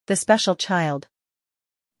The Special Child.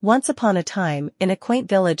 Once upon a time, in a quaint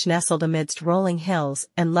village nestled amidst rolling hills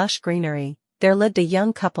and lush greenery, there lived a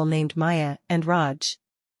young couple named Maya and Raj.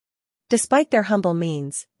 Despite their humble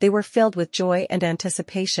means, they were filled with joy and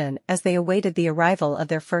anticipation as they awaited the arrival of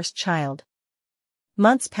their first child.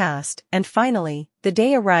 Months passed, and finally, the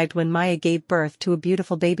day arrived when Maya gave birth to a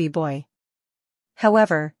beautiful baby boy.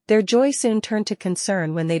 However, their joy soon turned to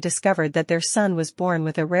concern when they discovered that their son was born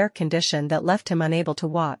with a rare condition that left him unable to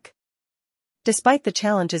walk. Despite the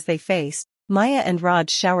challenges they faced, Maya and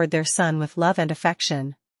Raj showered their son with love and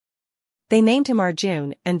affection. They named him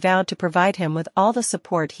Arjun and vowed to provide him with all the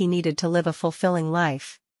support he needed to live a fulfilling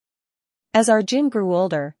life. As Arjun grew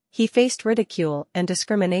older, he faced ridicule and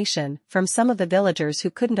discrimination from some of the villagers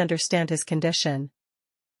who couldn't understand his condition.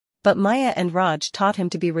 But Maya and Raj taught him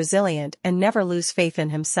to be resilient and never lose faith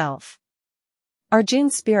in himself.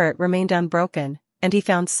 Arjun's spirit remained unbroken, and he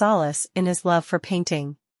found solace in his love for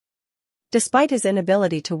painting. Despite his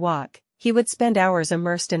inability to walk, he would spend hours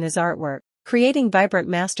immersed in his artwork, creating vibrant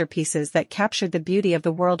masterpieces that captured the beauty of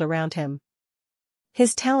the world around him.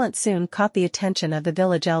 His talent soon caught the attention of the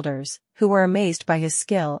village elders, who were amazed by his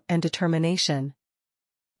skill and determination.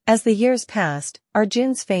 As the years passed,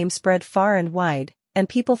 Arjun's fame spread far and wide, and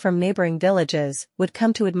people from neighboring villages would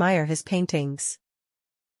come to admire his paintings.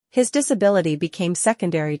 His disability became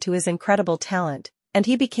secondary to his incredible talent, and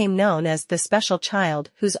he became known as the special child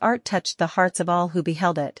whose art touched the hearts of all who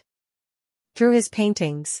beheld it. Through his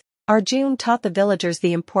paintings, Arjun taught the villagers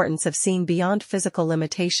the importance of seeing beyond physical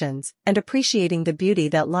limitations and appreciating the beauty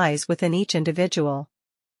that lies within each individual.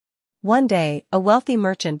 One day, a wealthy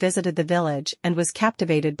merchant visited the village and was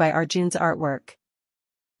captivated by Arjun's artwork.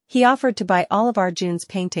 He offered to buy all of Arjun's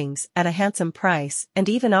paintings at a handsome price and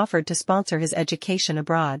even offered to sponsor his education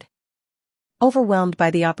abroad. Overwhelmed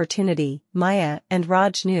by the opportunity, Maya and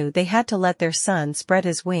Raj knew they had to let their son spread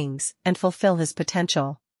his wings and fulfill his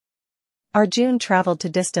potential. Arjun traveled to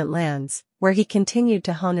distant lands, where he continued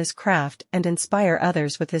to hone his craft and inspire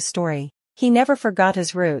others with his story. He never forgot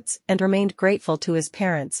his roots and remained grateful to his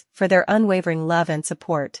parents for their unwavering love and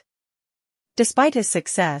support. Despite his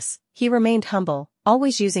success, he remained humble,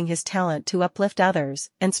 always using his talent to uplift others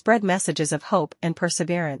and spread messages of hope and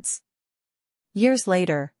perseverance. Years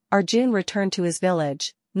later, Arjun returned to his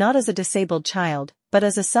village, not as a disabled child, but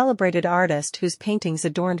as a celebrated artist whose paintings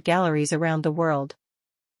adorned galleries around the world.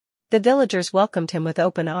 The villagers welcomed him with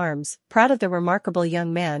open arms, proud of the remarkable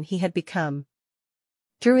young man he had become.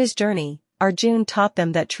 Through his journey, Arjun taught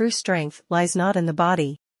them that true strength lies not in the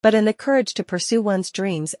body, but in the courage to pursue one's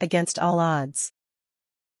dreams against all odds.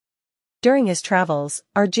 During his travels,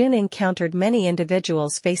 Arjun encountered many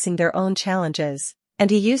individuals facing their own challenges,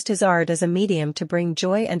 and he used his art as a medium to bring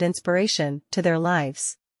joy and inspiration to their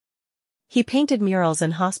lives. He painted murals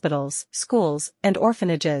in hospitals, schools, and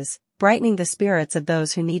orphanages, brightening the spirits of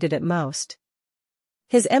those who needed it most.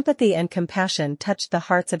 His empathy and compassion touched the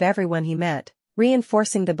hearts of everyone he met,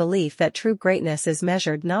 reinforcing the belief that true greatness is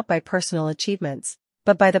measured not by personal achievements,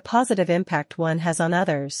 but by the positive impact one has on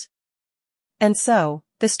others. And so,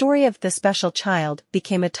 the story of The Special Child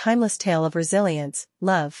became a timeless tale of resilience,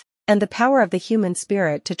 love, and the power of the human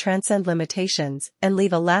spirit to transcend limitations and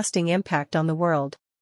leave a lasting impact on the world.